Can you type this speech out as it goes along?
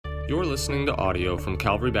You're listening to audio from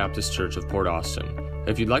Calvary Baptist Church of Port Austin.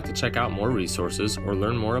 If you'd like to check out more resources or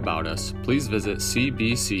learn more about us, please visit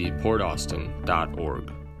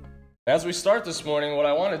cbcportaustin.org. As we start this morning, what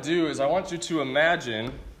I want to do is I want you to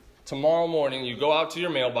imagine tomorrow morning you go out to your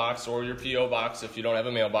mailbox or your P.O. box if you don't have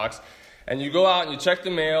a mailbox, and you go out and you check the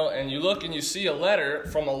mail and you look and you see a letter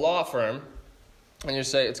from a law firm, and you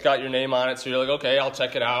say it's got your name on it, so you're like, okay, I'll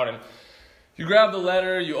check it out. And you grab the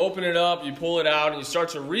letter, you open it up, you pull it out, and you start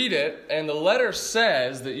to read it, and the letter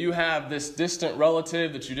says that you have this distant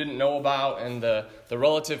relative that you didn't know about, and the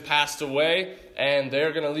relative passed away, and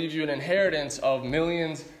they're going to leave you an inheritance of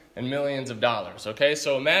millions and millions of dollars, okay?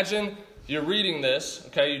 So imagine you're reading this,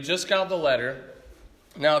 okay? You just got the letter.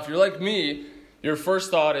 Now, if you're like me, your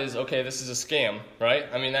first thought is, okay, this is a scam, right?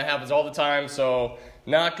 I mean, that happens all the time, so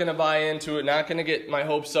not going to buy into it, not going to get my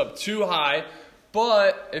hopes up too high.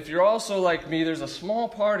 But if you're also like me, there's a small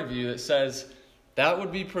part of you that says, that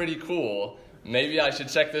would be pretty cool. Maybe I should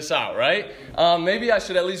check this out, right? Maybe I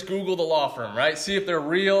should at least Google the law firm, right? See if they're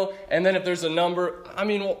real. And then if there's a number, I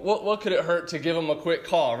mean, what could it hurt to give them a quick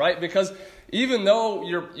call, right? Because even though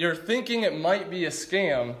you're thinking it might be a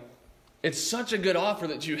scam, it's such a good offer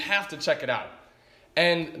that you have to check it out.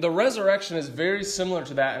 And the resurrection is very similar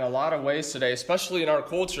to that in a lot of ways today, especially in our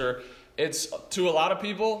culture. It's, to a lot of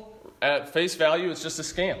people, at face value, it's just a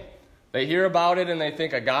scam. They hear about it and they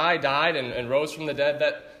think a guy died and rose from the dead.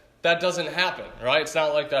 That doesn't happen, right? It's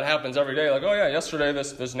not like that happens every day. Like, oh yeah, yesterday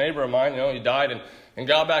this neighbor of mine, he died and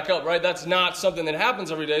got back up, right? That's not something that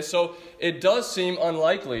happens every day. So it does seem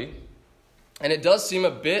unlikely, and it does seem a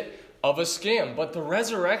bit of a scam. But the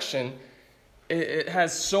resurrection, it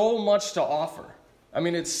has so much to offer. I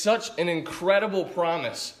mean, it's such an incredible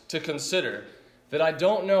promise to consider that I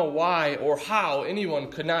don't know why or how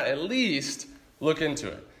anyone could not at least look into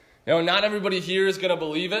it. Not everybody here is going to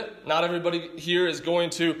believe it. Not everybody here is going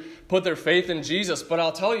to put their faith in Jesus. But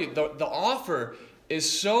I'll tell you, the offer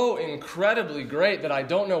is so incredibly great that I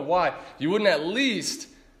don't know why you wouldn't at least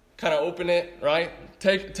kind of open it, right?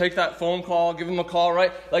 Take that phone call, give them a call,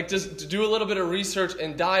 right? Like just do a little bit of research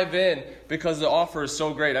and dive in because the offer is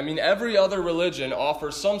so great. I mean, every other religion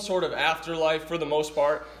offers some sort of afterlife for the most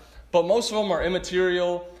part. But most of them are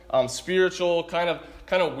immaterial, spiritual, kind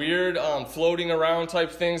of weird, floating around type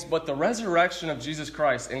things. But the resurrection of Jesus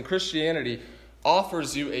Christ in Christianity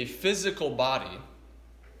offers you a physical body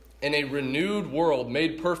in a renewed world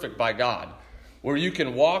made perfect by God, where you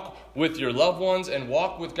can walk with your loved ones and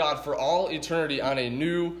walk with God for all eternity on a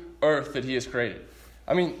new earth that He has created.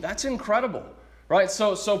 I mean, that's incredible. Right,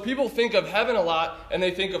 so people think of heaven a lot, and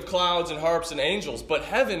they think of clouds and harps and angels. But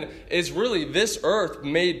heaven is really this earth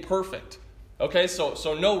made perfect. Okay, so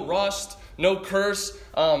no rust, no curse,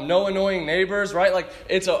 no annoying neighbors. Right, like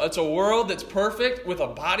it's a world that's perfect with a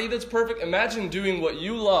body that's perfect. Imagine doing what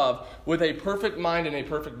you love with a perfect mind and a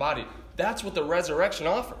perfect body. That's what the resurrection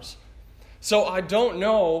offers. So I don't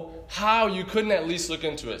know how you couldn't at least look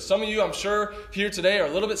into it. Some of you, I'm sure, here today are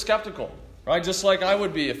a little bit skeptical. Right, just like I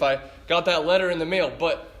would be if I got that letter in the mail.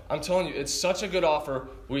 But I'm telling you, it's such a good offer,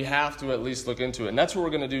 we have to at least look into it. And that's what we're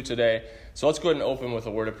going to do today. So let's go ahead and open with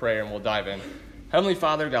a word of prayer and we'll dive in. Heavenly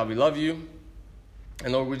Father, God, we love you.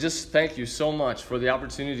 And Lord, we just thank you so much for the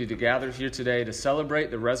opportunity to gather here today to celebrate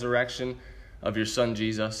the resurrection of your Son,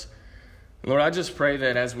 Jesus. And Lord, I just pray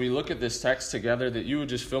that as we look at this text together, that you would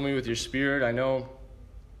just fill me with your Spirit. I know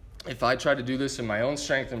if I try to do this in my own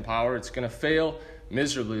strength and power, it's going to fail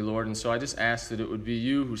miserably, Lord. And so I just ask that it would be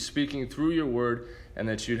you who's speaking through your word and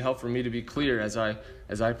that you'd help for me to be clear as I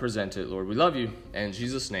present it, Lord. We love you. And in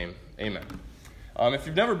Jesus' name, amen. If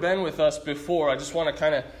you've never been with us before, I just want to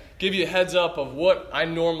kind of give you a heads up of what I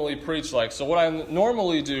normally preach like. So what I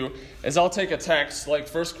normally do is I'll take a text, like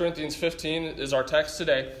 1 Corinthians 15 is our text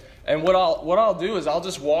today. And what I'll do is I'll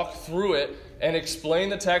just walk through it and explain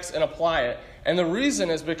the text and apply it. And the reason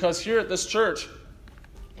is because here at this church,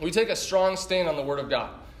 we take a strong stand on the Word of God.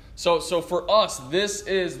 So for us, this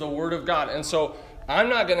is the Word of God. And so I'm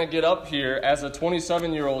not going to get up here as a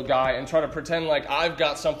 27-year-old guy and try to pretend like I've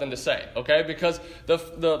got something to say, okay? Because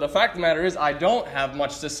the fact of the matter is I don't have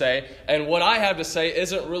much to say, and what I have to say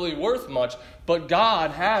isn't really worth much, but God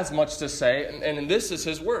has much to say, and this is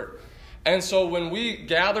His Word. And so when we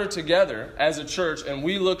gather together as a church and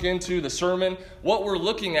we look into the sermon, what we're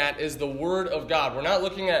looking at is the Word of God. We're not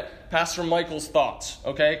looking at Pastor Michael's thoughts,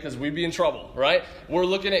 okay, because we'd be in trouble, right? We're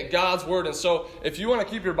looking at God's Word. And so if you want to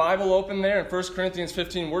keep your Bible open there in 1 Corinthians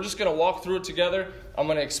 15, we're just going to walk through it together. I'm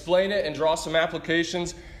going to explain it and draw some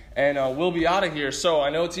applications, and we'll be out of here. So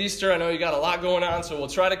I know it's Easter. I know you got a lot going on, so we'll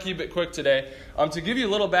try to keep it quick today. To give you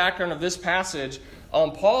a little background of this passage,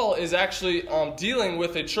 Paul is actually dealing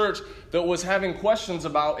with a church that was having questions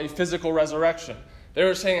about a physical resurrection. They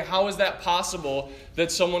were saying, how is that possible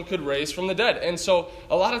that someone could raise from the dead? And so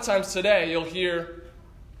a lot of times today you'll hear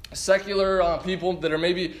secular people that are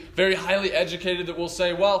maybe very highly educated that will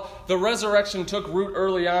say, well, the resurrection took root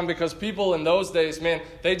early on because people in those days, man,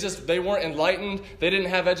 they weren't enlightened. They didn't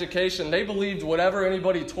have education. They believed whatever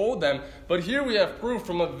anybody told them. But here we have proof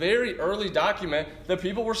from a very early document that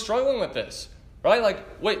people were struggling with this. Right?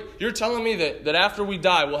 Like, wait, you're telling me that after we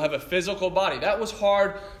die, we'll have a physical body. That was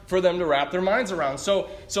hard for them to wrap their minds around. So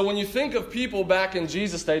when you think of people back in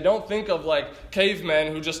Jesus' day, don't think of like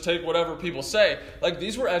cavemen who just take whatever people say. Like,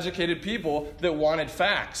 these were educated people that wanted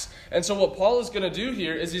facts. And so what Paul is going to do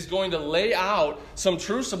here is he's going to lay out some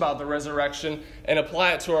truths about the resurrection and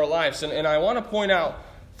apply it to our lives. And I want to point out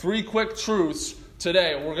 3 quick truths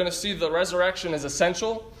today. We're going to see the resurrection is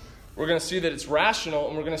essential. We're going to see that it's rational,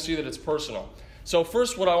 and we're going to see that it's personal. So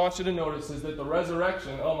first, what I want you to notice is that the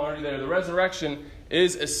resurrection, I'm already there, the resurrection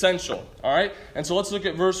is essential, all right? And so let's look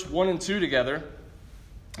at verse 1 and 2 together.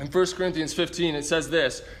 In 1 Corinthians 15, it says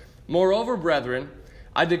this, "Moreover, brethren,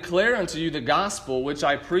 I declare unto you the gospel which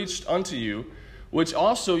I preached unto you, which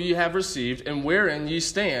also ye have received, and wherein ye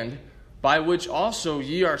stand, by which also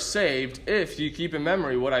ye are saved, if ye keep in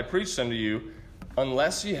memory what I preached unto you,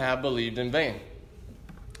 unless ye have believed in vain."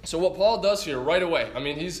 So what Paul does here right away, I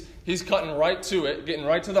mean, he's cutting right to it, getting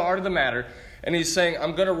right to the heart of the matter, and he's saying,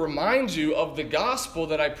 I'm going to remind you of the gospel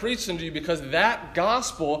that I preached unto you, because that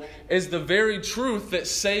gospel is the very truth that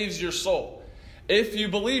saves your soul, if you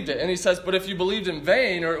believed it. And he says, but if you believed in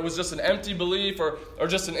vain, or it was just an empty belief, or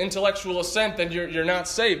just an intellectual assent, then you're not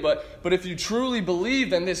saved. But if you truly believe,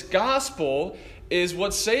 then this gospel is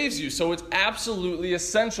what saves you. So it's absolutely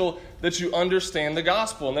essential that you understand the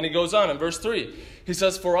gospel. And then he goes on in verse 3. He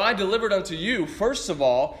says, "For I delivered unto you, first of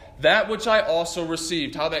all, that which I also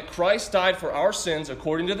received, how that Christ died for our sins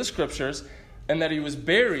according to the Scriptures, and that he was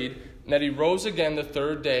buried, and that he rose again the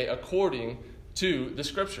 3rd day according to the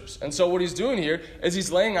Scriptures." And so what he's doing here is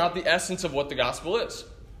he's laying out the essence of what the gospel is.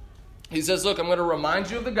 He says, look, I'm going to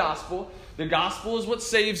remind you of the gospel. The gospel is what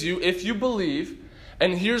saves you if you believe.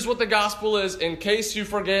 And here's what the gospel is, in case you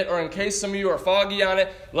forget, or in case some of you are foggy on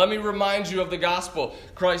it. Let me remind you of the gospel.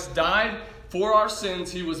 Christ died for our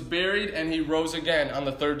sins, he was buried, and he rose again on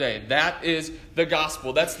the 3rd day. That is the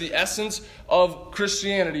gospel. That's the essence of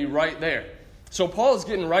Christianity right there. So Paul is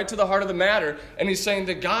getting right to the heart of the matter, and he's saying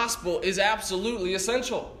the gospel is absolutely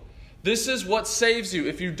essential. This is what saves you.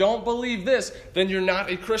 If you don't believe this, then you're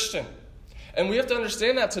not a Christian. And we have to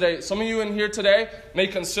understand that today. Some of you in here today may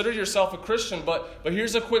consider yourself a Christian, but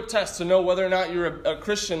here's a quick test to know whether or not you're a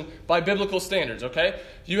Christian by biblical standards, okay?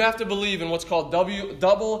 You have to believe in what's called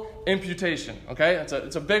double imputation, okay?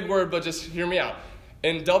 It's a big word, but just hear me out.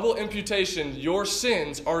 In double imputation, your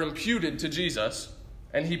sins are imputed to Jesus,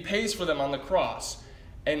 and he pays for them on the cross.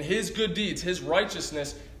 And his good deeds, his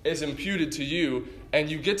righteousness is imputed to you, and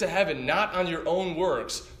you get to heaven not on your own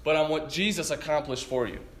works, but on what Jesus accomplished for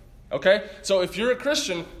you. Okay? So if you're a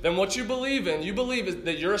Christian, then what you believe is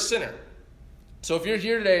that you're a sinner. So if you're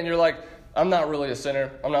here today and you're like, I'm not really a sinner,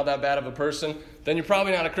 I'm not that bad of a person, then you're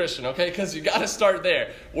probably not a Christian, okay? Because you got to start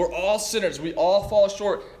there. We're all sinners. We all fall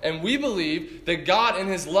short. And we believe that God in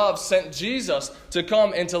his love sent Jesus to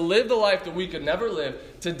come and to live the life that we could never live,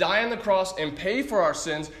 to die on the cross and pay for our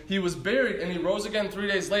sins. He was buried and he rose again 3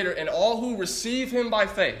 days later. And all who receive him by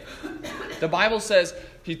faith, the Bible says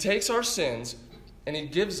he takes our sins and he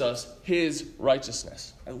gives us his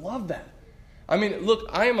righteousness. I love that. I mean, look,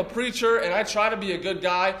 I am a preacher, and I try to be a good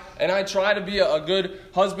guy, and I try to be a good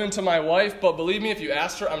husband to my wife, but believe me, if you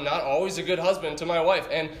asked her, I'm not always a good husband to my wife.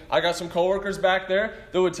 And I got some coworkers back there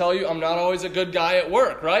that would tell you I'm not always a good guy at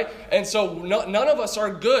work, right? And so none of us are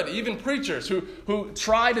good, even preachers who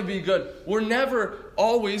try to be good. We're never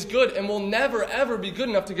always good, and we'll never, ever be good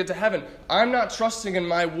enough to get to heaven. I'm not trusting in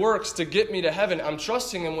my works to get me to heaven. I'm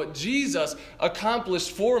trusting in what Jesus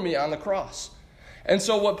accomplished for me on the cross. And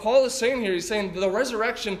so what Paul is saying here, he's saying the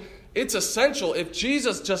resurrection, it's essential. If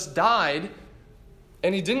Jesus just died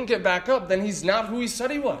and he didn't get back up, then he's not who he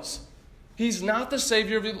said he was. He's not the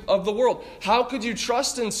Savior of the world. How could you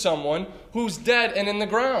trust in someone who's dead and in the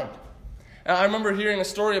ground? And I remember hearing a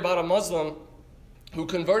story about a Muslim who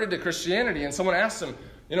converted to Christianity, and someone asked him,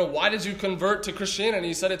 why did you convert to Christianity?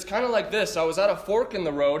 He said, it's kind of like this. I was at a fork in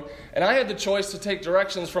the road, and I had the choice to take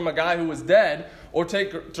directions from a guy who was dead or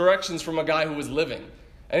take directions from a guy who was living.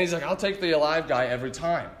 And he's like, I'll take the alive guy every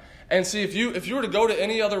time. And see, if you were to go to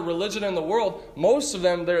any other religion in the world, most of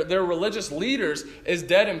them, their religious leaders is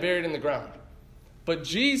dead and buried in the ground. But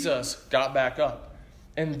Jesus got back up.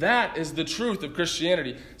 And that is the truth of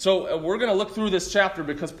Christianity. So we're going to look through this chapter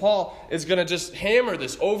because Paul is going to just hammer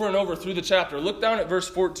this over and over through the chapter. Look down at verse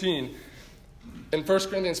 14 in 1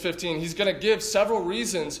 Corinthians 15. He's going to give several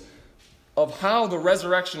reasons of how the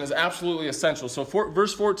resurrection is absolutely essential. So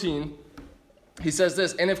verse 14, he says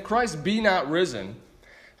this, "And if Christ be not risen,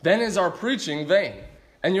 then is our preaching vain,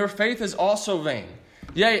 and your faith is also vain.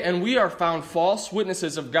 Yea, and we are found false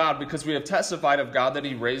witnesses of God, because we have testified of God that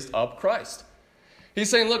he raised up Christ." He's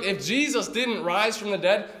saying, look, if Jesus didn't rise from the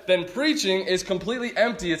dead, then preaching is completely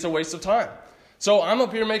empty. It's a waste of time. So I'm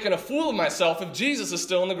up here making a fool of myself if Jesus is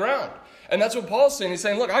still in the ground. And that's what Paul's saying. He's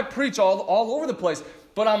saying, look, I preach all over the place,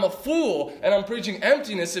 but I'm a fool and I'm preaching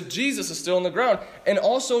emptiness if Jesus is still in the ground. And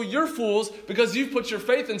also you're fools because you've put your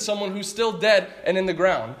faith in someone who's still dead and in the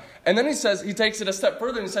ground. And then he takes it a step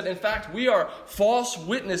further and he said, in fact, we are false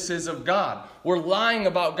witnesses of God. We're lying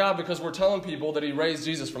about God because we're telling people that he raised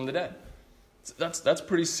Jesus from the dead. That's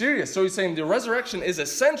pretty serious. So he's saying the resurrection is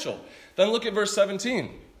essential. Then look at verse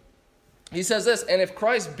 17. He says this, "And if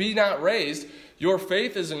Christ be not raised, your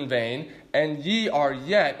faith is in vain, and ye are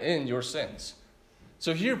yet in your sins."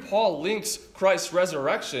 So here Paul links Christ's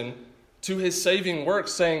resurrection to his saving work,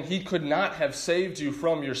 saying he could not have saved you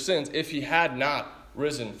from your sins if he had not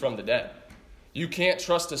risen from the dead. You can't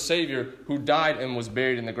trust a Savior who died and was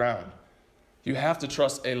buried in the ground. You have to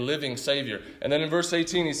trust a living Savior. And then in verse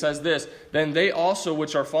 18 he says this, "Then they also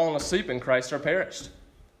which are fallen asleep in Christ are perished."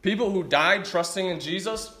 People who died trusting in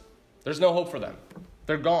Jesus, there's no hope for them.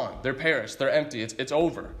 They're gone. They're perished. They're empty. It's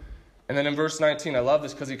over. And then in verse 19, I love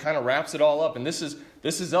this because he kind of wraps it all up. And this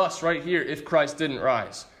is us right here if Christ didn't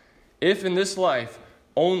rise. "If in this life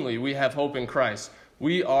only we have hope in Christ,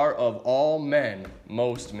 we are of all men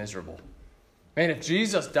most miserable." Man, if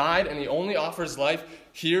Jesus died and he only offers life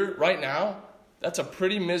here, right now, that's a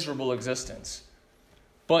pretty miserable existence.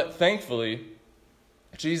 But thankfully,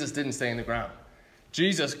 Jesus didn't stay in the ground.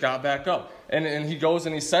 Jesus got back up. And he goes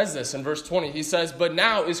and he says this in verse 20. He says, "But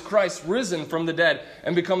now is Christ risen from the dead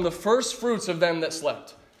and become the first fruits of them that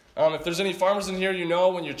slept." If there's any farmers in here, you know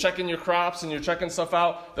when you're checking your crops and you're checking stuff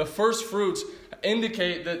out, the first fruits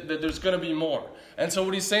indicate that there's going to be more. And so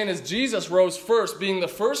what he's saying is Jesus rose first, being the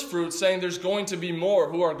first fruit, saying there's going to be more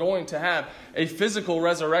who are going to have a physical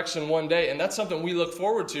resurrection one day. And that's something we look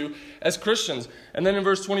forward to as Christians. And then in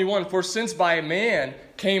verse 21, "For since by man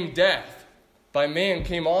came death, by man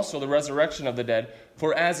came also the resurrection of the dead.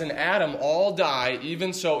 For as in Adam all die,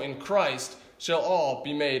 even so in Christ shall all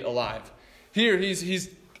be made alive." Here he's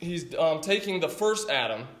taking the first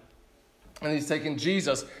Adam, and he's taking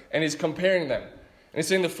Jesus, and he's comparing them. And he's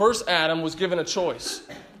saying the first Adam was given a choice.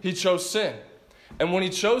 He chose sin. And when he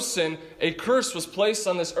chose sin, a curse was placed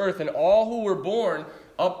on this earth, and all who were born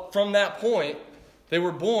up from that point, they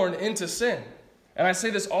were born into sin. And I say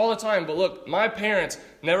this all the time, but look, my parents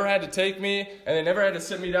never had to take me, and they never had to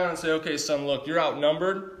sit me down and say, "Okay, son, look, you're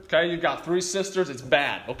outnumbered, okay? You've got 3 sisters, it's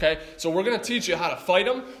bad, okay? So we're going to teach you how to fight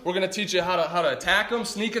them. We're going to teach you how to attack them,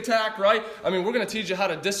 sneak attack, right? We're going to teach you how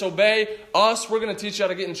to disobey us. We're going to teach you how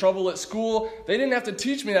to get in trouble at school." They didn't have to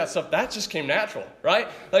teach me that stuff. That just came natural, right?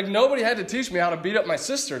 Like, nobody had to teach me how to beat up my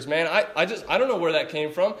sisters, man. I don't know where that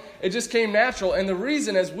came from. It just came natural. And the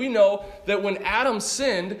reason is we know that when Adam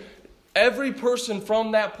sinned, every person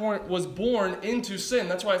from that point was born into sin.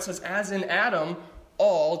 That's why it says, "As in Adam,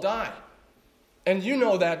 all die." And you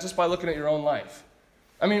know that just by looking at your own life.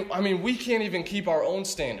 We can't even keep our own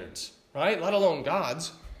standards, right? Let alone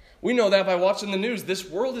God's. We know that by watching the news. This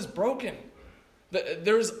world is broken.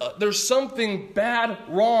 There's something bad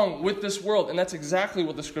wrong with this world. And that's exactly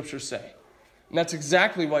what the scriptures say. And that's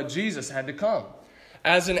exactly why Jesus had to come.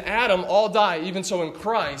 "As in Adam, all die, even so in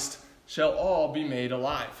Christ shall all be made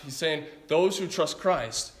alive." He's saying those who trust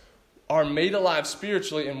Christ are made alive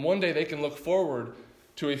spiritually, and one day they can look forward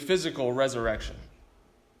to a physical resurrection.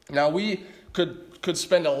 Now, we could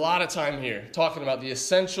spend a lot of time here talking about the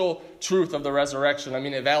essential truth of the resurrection.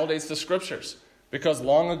 It validates the scriptures, because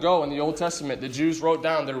long ago in the Old Testament, the Jews wrote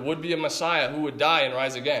down there would be a Messiah who would die and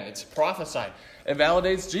rise again. It's prophesied. It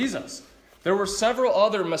validates Jesus. There were several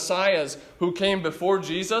other Messiahs who came before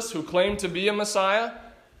Jesus who claimed to be a Messiah,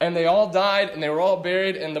 and they all died, and they were all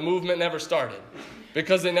buried, and the movement never started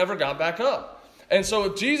because they never got back up. And so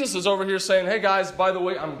if Jesus is over here saying, "Hey guys, by the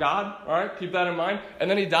way, I'm God," all right, keep that in mind, and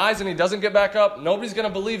then he dies and he doesn't get back up, nobody's going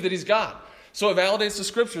to believe that he's God. So it validates the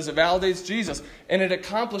scriptures, it validates Jesus, and it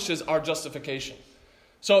accomplishes our justification.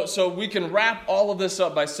 So we can wrap all of this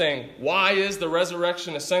up by saying, why is the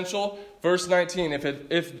resurrection essential? Verse 19,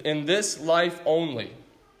 if in this life only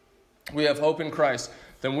we have hope in Christ,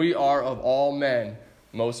 then we are of all men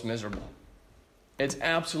most miserable. It's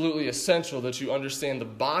absolutely essential that you understand the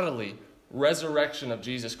bodily resurrection of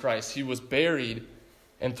Jesus Christ. He was buried,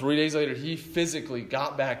 and 3 days later, he physically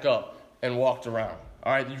got back up and walked around.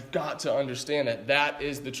 All right, you've got to understand that that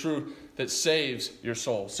is the truth that saves your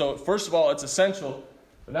soul. So first of all, it's essential.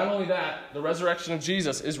 But not only that, the resurrection of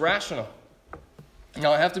Jesus is rational.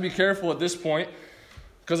 Now, I have to be careful at this point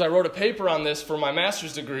because I wrote a paper on this for my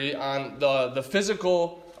master's degree on the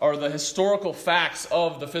physical or the historical facts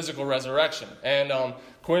of the physical resurrection. And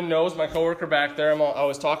Quinn knows, my coworker back there, I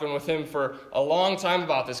was talking with him for a long time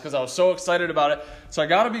about this because I was so excited about it. So I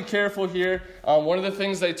got to be careful here. One of the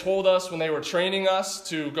things they told us when they were training us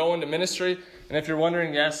to go into ministry, and if you're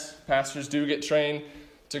wondering, yes, pastors do get trained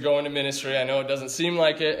to go into ministry. I know it doesn't seem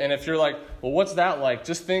like it. And if you're like, well, what's that like?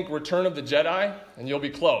 Just think Return of the Jedi, and you'll be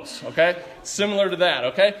close, okay? Similar to that,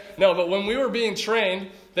 okay? No, but when we were being trained,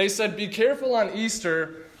 they said, be careful on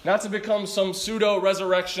Easter not to become some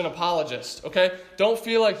pseudo-resurrection apologist, okay? Don't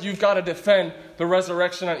feel like you've got to defend the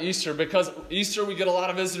resurrection on Easter, because Easter we get a lot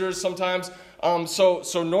of visitors sometimes.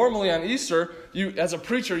 So normally on Easter, you as a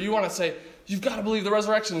preacher, you want to say, you've got to believe the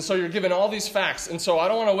resurrection. So you're given all these facts. And so I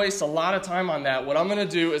don't want to waste a lot of time on that. What I'm going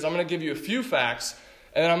to do is I'm going to give you a few facts,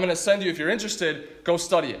 and then I'm going to send you, if you're interested, go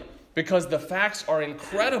study it. Because the facts are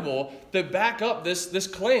incredible that back up this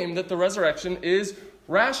claim that the resurrection is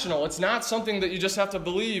rational. It's not something that you just have to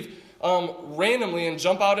believe randomly and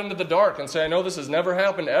jump out into the dark and say, I know this has never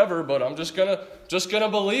happened ever, but I'm just gonna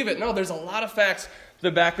believe it. No, there's a lot of facts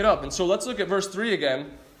that back it up. And so let's look at verse 3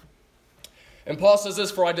 again. And Paul says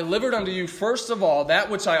this, for I delivered unto you first of all that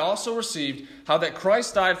which I also received, how that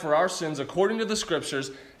Christ died for our sins according to the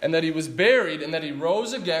Scriptures, and that he was buried, and that he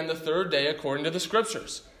rose again the third day according to the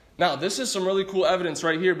Scriptures. Now, this is some really cool evidence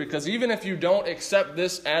right here, because even if you don't accept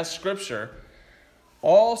this as Scripture,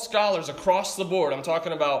 all scholars across the board, I'm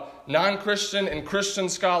talking about non-Christian and Christian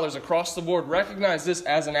scholars across the board, recognize this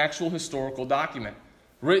as an actual historical document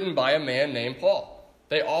written by a man named Paul.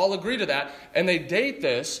 They all agree to that, and they date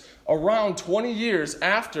this around 20 years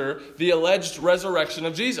after the alleged resurrection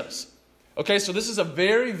of Jesus. Okay, so this is a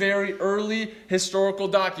very, very early historical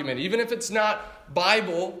document. Even if it's not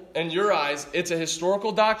Bible in your eyes, it's a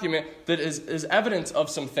historical document that is evidence of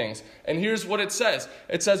some things. And here's what it says.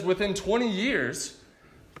 It says within 20 years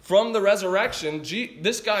from the resurrection,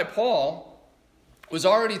 this guy Paul was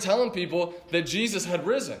already telling people that Jesus had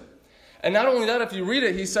risen. And not only that, if you read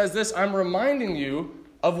it, he says this, I'm reminding you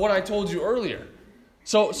of what I told you earlier.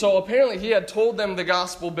 So apparently he had told them the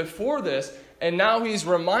gospel before this, and now he's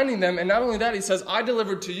reminding them. And not only that, he says, I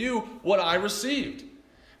delivered to you what I received.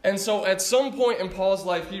 And so at some point in Paul's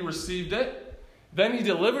life, he received it. Then he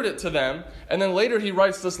delivered it to them. And then later he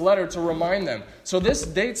writes this letter to remind them. So this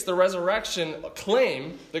dates the resurrection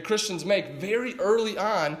claim that Christians make very early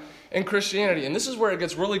on in Christianity. And this is where it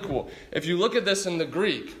gets really cool. If you look at this in the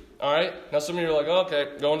Greek, all right? Now some of you are like, oh, okay,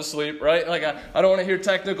 going to sleep, right? Like I don't want to hear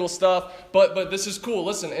technical stuff, but this is cool.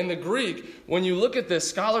 Listen, in the Greek, when you look at this,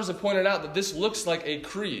 scholars have pointed out that this looks like a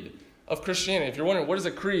creed of Christianity. If you're wondering, what is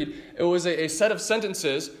a creed? It was a set of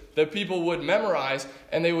sentences that people would memorize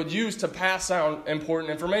and they would use to pass on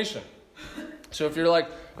important information. So if you're like,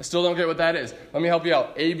 I still don't get what that is, let me help you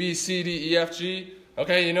out. A, B, C, D, E, F, G.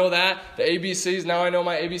 Okay, you know that? The ABCs, now I know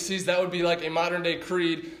my ABCs. That would be like a modern day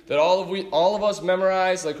creed that all of us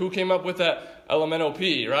memorize. Like who came up with that?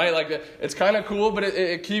 LMNOP, right? Like it's kind of cool, but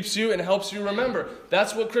it keeps you and helps you remember.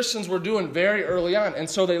 That's what Christians were doing very early on. And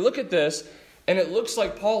so they look at this, and it looks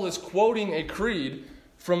like Paul is quoting a creed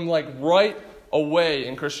from like right away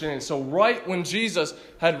in Christianity. So right when Jesus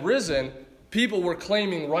had risen, people were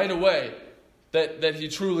claiming right away that he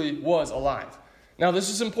truly was alive. Now, this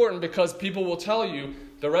is important because people will tell you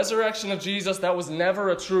the resurrection of Jesus, that was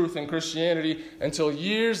never a truth in Christianity until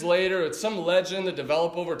years later. It's some legend that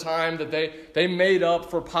developed over time that they made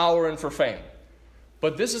up for power and for fame.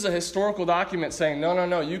 But this is a historical document saying,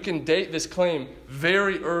 no, you can date this claim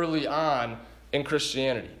very early on in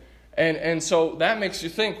Christianity. And so that makes you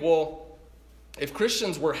think, well, if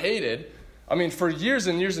Christians were hated, I mean, for years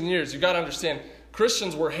and years and years, you've got to understand,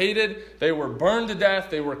 Christians were hated, they were burned to death,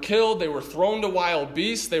 they were killed, they were thrown to wild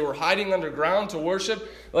beasts, they were hiding underground to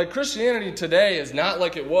worship. Like Christianity today is not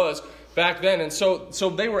like it was back then. And so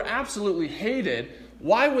they were absolutely hated.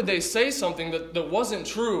 Why would they say something that wasn't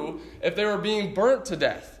true if they were being burnt to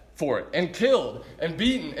death for it and killed and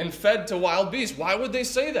beaten and fed to wild beasts? Why would they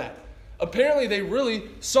say that? Apparently they really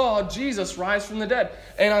saw Jesus rise from the dead.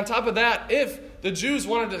 And on top of that, if the Jews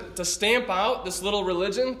wanted to stamp out this little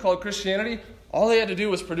religion called Christianity, all they had to do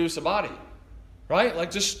was produce a body, right? Like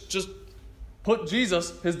just put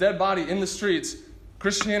Jesus, his dead body, in the streets.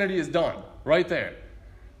 Christianity is done right there.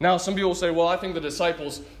 Now, some people say, well, I think the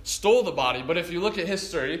disciples stole the body. But if you look at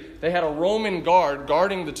history, they had a Roman guard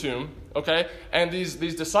guarding the tomb, okay? And these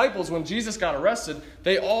disciples, when Jesus got arrested,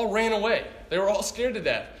 they all ran away. They were all scared to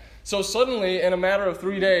death. So suddenly, in a matter of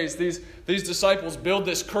 3 days, these disciples build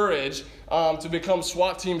this courage to become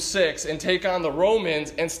SWAT Team 6 and take on the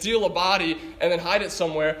Romans and steal a body and then hide it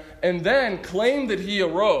somewhere and then claim that he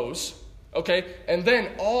arose, okay? And then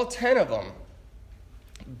all 10 of them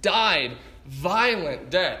died violent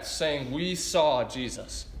deaths saying, we saw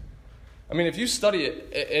Jesus. I mean, if you study it,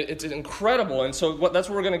 it's incredible. And so that's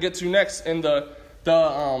what we're going to get to next in the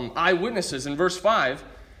eyewitnesses. In verse 5,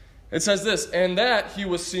 it says this, and that he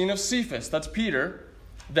was seen of Cephas, that's Peter,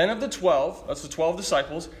 then of the 12, that's the 12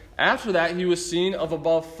 disciples. After that, he was seen of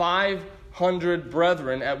above 500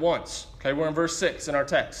 brethren at once. Okay, we're in verse 6 in our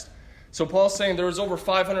text. So Paul's saying there was over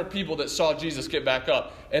 500 people that saw Jesus get back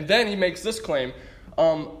up. And then he makes this claim,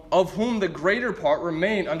 of whom the greater part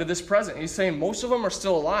remain unto this present. He's saying most of them are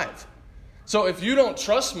still alive. So if you don't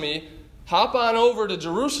trust me, hop on over to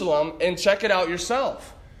Jerusalem and check it out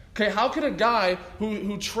yourself. Okay, how could a guy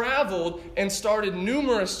who traveled and started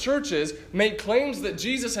numerous churches make claims that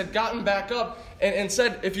Jesus had gotten back up and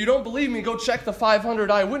said, if you don't believe me, go check the 500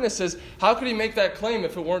 eyewitnesses? How could he make that claim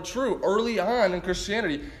if it weren't true early on in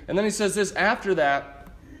Christianity? And then he says this, after that,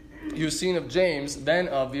 he was seen of James, then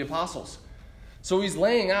of the apostles. So he's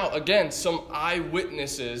laying out, again, some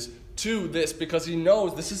eyewitnesses to this because he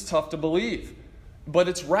knows this is tough to believe. But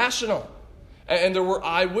it's rational. And there were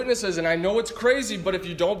eyewitnesses, and I know it's crazy, but if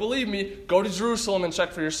you don't believe me, go to Jerusalem and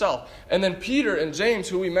check for yourself. And then Peter and James,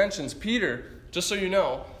 who he mentions, Peter, just so you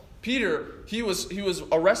know, Peter, he was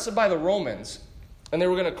arrested by the Romans, and they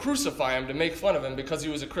were going to crucify him to make fun of him because he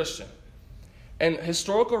was a Christian. And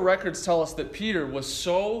historical records tell us that Peter was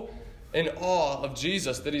so in awe of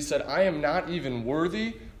Jesus that he said, I am not even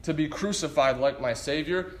worthy to be crucified like my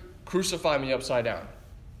Savior. Crucify me upside down.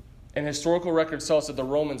 And historical records tell us that the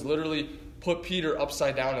Romans literally put Peter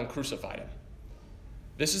upside down and crucified him.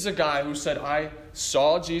 This is a guy who said, I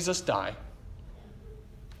saw Jesus die,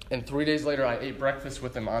 and 3 days later I ate breakfast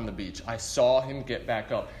with him on the beach. I saw him get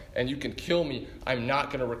back up. And you can kill me, I'm not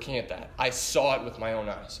going to recant that. I saw it with my own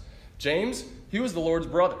eyes. James, he was the Lord's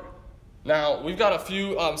brother. Now, we've got a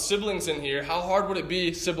few siblings in here. How hard would it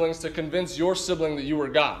be, siblings, to convince your sibling that you were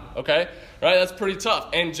God? Okay? Right? That's pretty tough.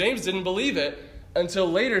 And James didn't believe it until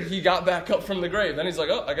later he got back up from the grave. Then he's like,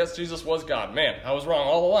 oh, I guess Jesus was God. Man, I was wrong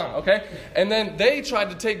all along. Okay? And then they tried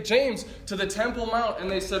to take James to the Temple Mount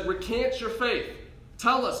and they said, recant your faith.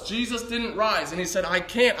 Tell us, Jesus didn't rise. And he said, I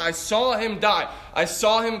can't. I saw him die. I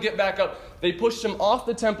saw him get back up. They pushed him off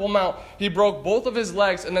the Temple Mount. He broke both of his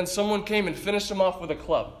legs, and then someone came and finished him off with a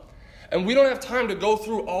club. And we don't have time to go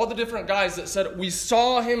through all the different guys that said, we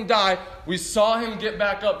saw him die, we saw him get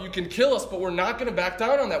back up. You can kill us, but we're not going to back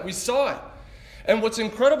down on that. We saw it. And what's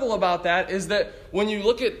incredible about that is that when you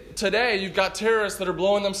look at today, you've got terrorists that are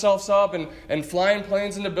blowing themselves up and flying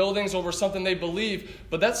planes into buildings over something they believe,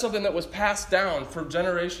 but that's something that was passed down for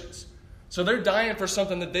generations. So they're dying for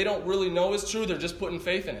something that they don't really know is true. They're just putting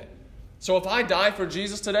faith in it. So if I die for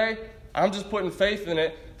Jesus today, I'm just putting faith in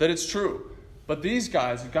it that it's true. But these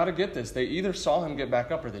guys, you've got to get this. They either saw him get back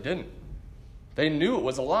up or they didn't. They knew it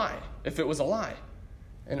was a lie, if it was a lie.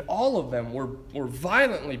 And all of them were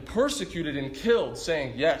violently persecuted and killed,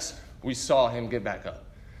 saying, yes, we saw him get back up.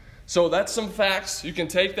 So that's some facts. You can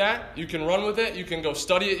take that. You can run with it. You can go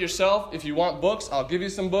study it yourself. If you want books, I'll give you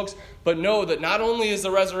some books. But know that not only is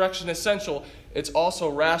the resurrection essential, it's also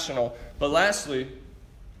rational. But lastly,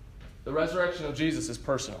 the resurrection of Jesus is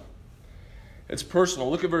personal. It's personal.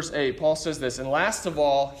 Look at verse 8. Paul says this, and last of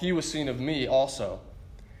all, he was seen of me also,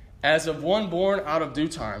 as of one born out of due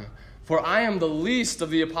time. For I am the least of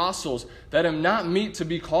the apostles, that am not meet to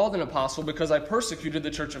be called an apostle, because I persecuted the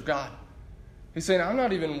church of God. He's saying, I'm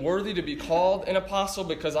not even worthy to be called an apostle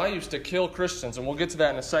because I used to kill Christians. And we'll get to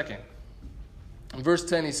that in a second. In verse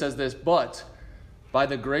 10, he says this, but by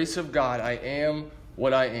the grace of God I am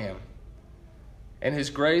what I am. And his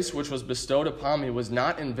grace, which was bestowed upon me, was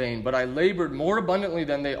not in vain, but I labored more abundantly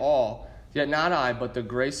than they all, yet not I, but the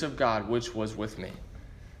grace of God, which was with me.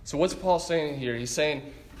 So what's Paul saying here? He's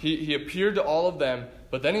saying he appeared to all of them,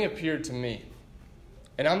 but then he appeared to me.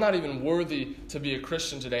 And I'm not even worthy to be a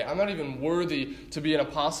Christian today. I'm not even worthy to be an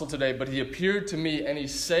apostle today, but he appeared to me and he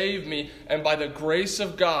saved me. And by the grace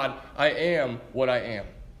of God, I am what I am.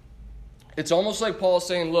 It's almost like Paul is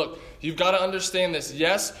saying, look, you've got to understand this.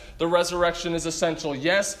 Yes, the resurrection is essential.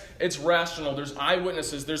 Yes, it's rational. There's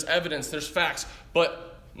eyewitnesses, there's evidence, there's facts.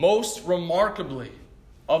 But most remarkably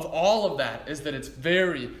of all of that is that it's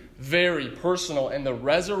very, very personal. And the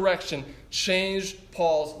resurrection changed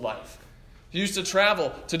Paul's life. He used to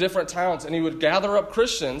travel to different towns, and he would gather up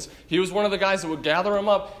Christians. He was one of the guys that would gather them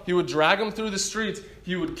up. He would drag them through the streets.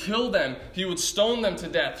 He would kill them. He would stone them to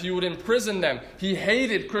death. He would imprison them. He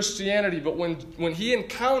hated Christianity, but when he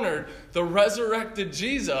encountered the resurrected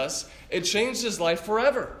Jesus, it changed his life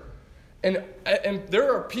forever. And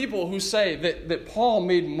there are people who say that Paul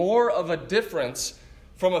made more of a difference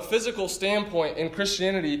from a physical standpoint in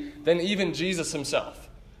Christianity than even Jesus himself.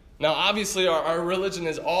 Now, obviously, our religion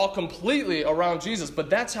is all completely around Jesus,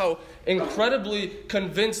 but that's how incredibly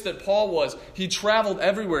convinced that Paul was. He traveled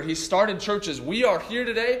everywhere. He started churches. We are here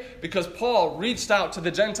today because Paul reached out to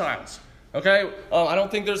the Gentiles. Okay? I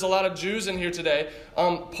don't think there's a lot of Jews in here today.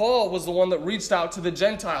 Paul was the one that reached out to the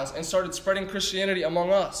Gentiles and started spreading Christianity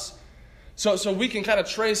among us. So we can kind of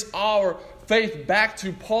trace our faith back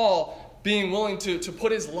to Paul being willing to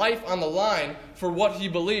put his life on the line for what he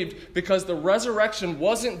believed, because the resurrection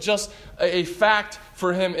wasn't just a fact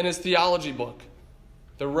for him in his theology book.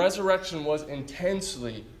 The resurrection was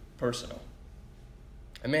intensely personal.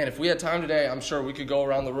 And man, if we had time today, I'm sure we could go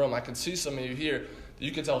around the room. I could see some of you here.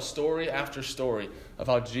 You could tell story after story of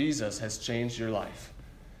how Jesus has changed your life.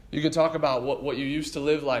 You could talk about what you used to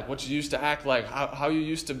live like, what you used to act like, how you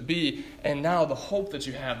used to be, and now the hope that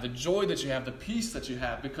you have, the joy that you have, the peace that you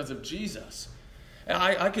have because of Jesus. And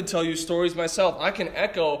I could tell you stories myself. I can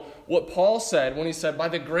echo what Paul said when he said, by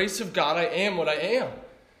the grace of God, I am what I am.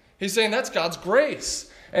 He's saying that's God's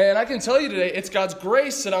grace. And I can tell you today, it's God's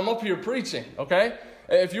grace that I'm up here preaching, okay?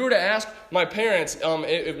 If you were to ask my parents,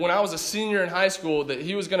 when I was a senior in high school, that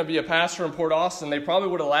he was going to be a pastor in Port Austin, they probably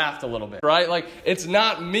would have laughed a little bit, right? Like, it's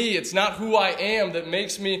not me, it's not who I am that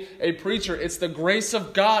makes me a preacher. It's the grace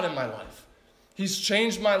of God in my life. He's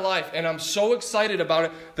changed my life, and I'm so excited about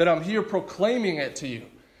it that I'm here proclaiming it to you.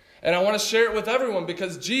 And I want to share it with everyone,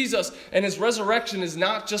 because Jesus and his resurrection is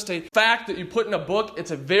not just a fact that you put in a book.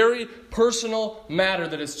 It's a very personal matter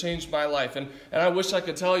that has changed my life. And I wish I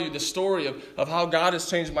could tell you the story of how God has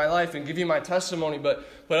changed my life and give you my testimony. But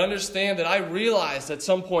understand that I realized at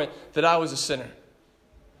some point that I was a sinner.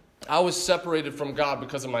 I was separated from God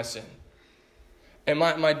because of my sin. And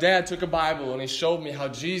my dad took a Bible and he showed me how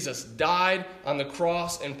Jesus died on the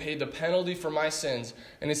cross and paid the penalty for my sins.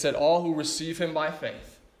 And he said, all who receive him by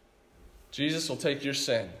faith, Jesus will take your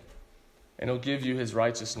sin and he'll give you his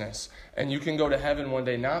righteousness. And you can go to heaven one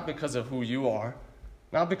day, not because of who you are,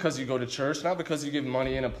 not because you go to church, not because you give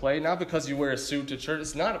money in a plate, not because you wear a suit to church.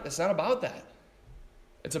 It's not about that.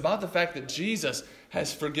 It's about the fact that Jesus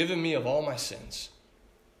has forgiven me of all my sins.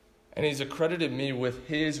 And he's accredited me with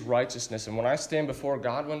his righteousness. And when I stand before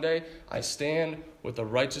God one day, I stand with the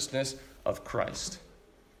righteousness of Christ.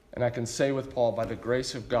 And I can say with Paul, by the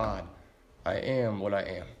grace of God, I am what I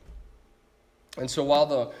am. And so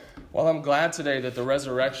while I'm glad today that the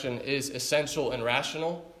resurrection is essential and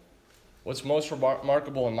rational, what's most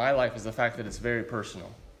remarkable in my life is the fact that it's very personal.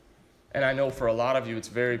 And I know for a lot of you, it's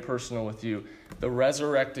very personal with you. The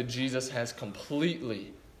resurrected Jesus has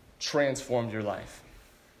completely transformed your life.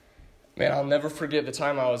 Man, I'll never forget the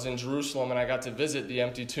time I was in Jerusalem and I got to visit the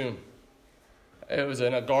empty tomb. It was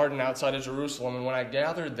in a garden outside of Jerusalem, and when I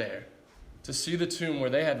gathered there to see the tomb where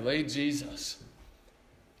they had laid Jesus,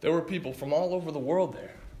 there were people from all over the world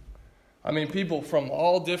there. I mean, people from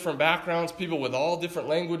all different backgrounds, people with all different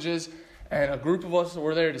languages, and a group of us that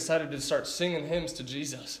were there decided to start singing hymns to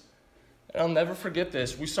Jesus. And I'll never forget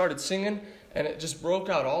this. We started singing, and it just broke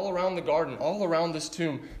out all around the garden, all around this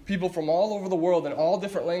tomb. People from all over the world in all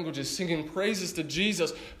different languages singing praises to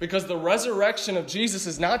Jesus, because the resurrection of Jesus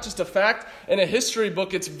is not just a fact in a history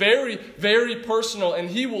book. It's very, very personal, and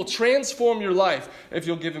he will transform your life if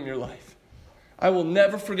you'll give him your life. I will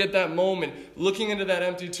never forget that moment, looking into that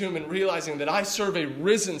empty tomb and realizing that I serve a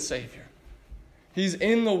risen Savior. He's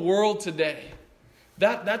in the world today.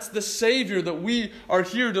 That's the Savior that we are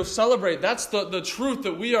here to celebrate. That's the truth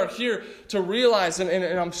that we are here to realize. And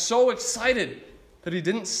I'm so excited that he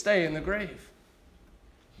didn't stay in the grave.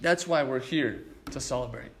 That's why we're here to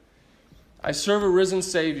celebrate. I serve a risen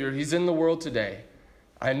Savior. He's in the world today.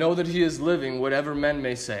 I know that he is living, whatever men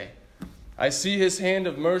may say. I see his hand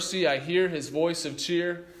of mercy, I hear his voice of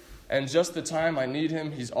cheer, and just the time I need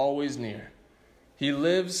him, he's always near. He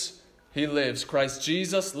lives, Christ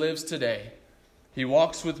Jesus lives today. He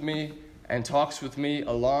walks with me and talks with me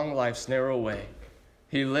along life's narrow way.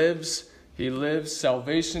 He lives,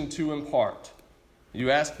 salvation to impart. You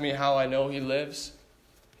ask me how I know he lives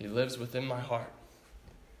within my heart.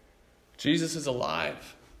 Jesus is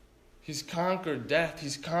alive. He's conquered death,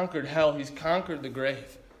 he's conquered hell, he's conquered the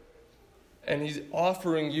grave. And he's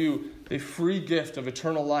offering you the free gift of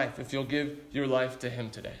eternal life if you'll give your life to him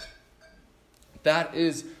today. That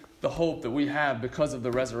is the hope that we have because of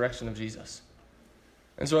the resurrection of Jesus.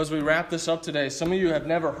 And so as we wrap this up today, some of you have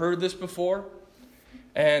never heard this before,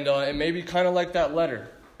 and it may be kind of like that letter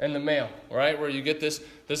in the mail, right? Where you get this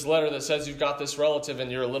letter that says you've got this relative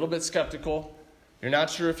and you're a little bit skeptical. You're not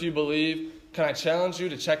sure if you believe. Can I challenge you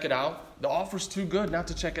to check it out? The offer's too good not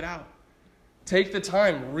to check it out. Take the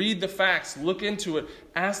time, read the facts, look into it,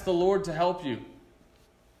 ask the Lord to help you.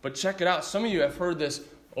 But check it out. Some of you have heard this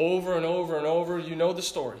over and over and over. You know the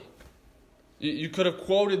story. You could have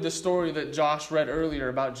quoted the story that Josh read earlier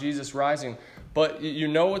about Jesus rising, but you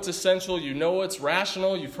know it's essential, you know it's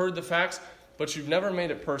rational, you've heard the facts, but you've never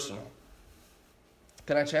made it personal.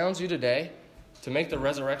 Can I challenge you today to make the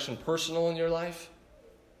resurrection personal in your life?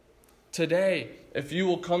 Today, if you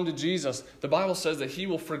will come to Jesus, the Bible says that He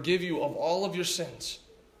will forgive you of all of your sins,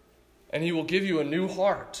 and He will give you a new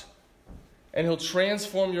heart, and He'll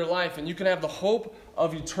transform your life, and you can have the hope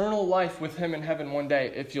of eternal life with Him in heaven one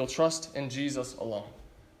day if you'll trust in Jesus alone.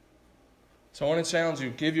 So I want to challenge you,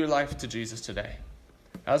 give your life to Jesus today.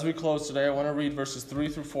 As we close today, I want to read verses 3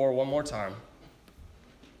 through 4 one more time.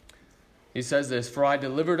 He says this, "For I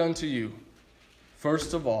delivered unto you,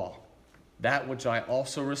 first of all, that which I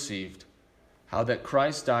also received, how that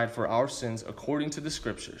Christ died for our sins according to the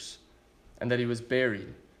Scriptures, and that He was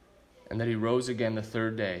buried, and that He rose again the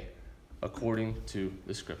third day according to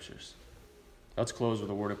the Scriptures." Let's close with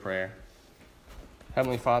a word of prayer.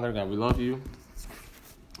 Heavenly Father, God, we love you.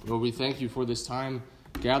 Lord, we thank you for this time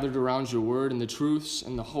gathered around your word and the truths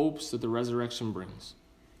and the hopes that the resurrection brings.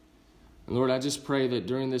 And Lord, I just pray that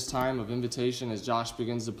during this time of invitation, as Josh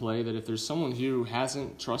begins to play, that if there's someone here who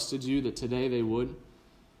hasn't trusted you, that today they would.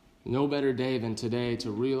 No better day than today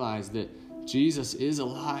to realize that Jesus is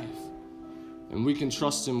alive, and we can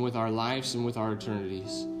trust Him with our lives and with our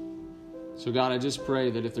eternities. So God, I just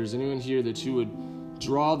pray that if there's anyone here, that you would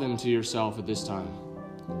draw them to yourself at this time.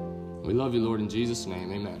 We love you, Lord, in Jesus'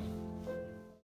 name, amen.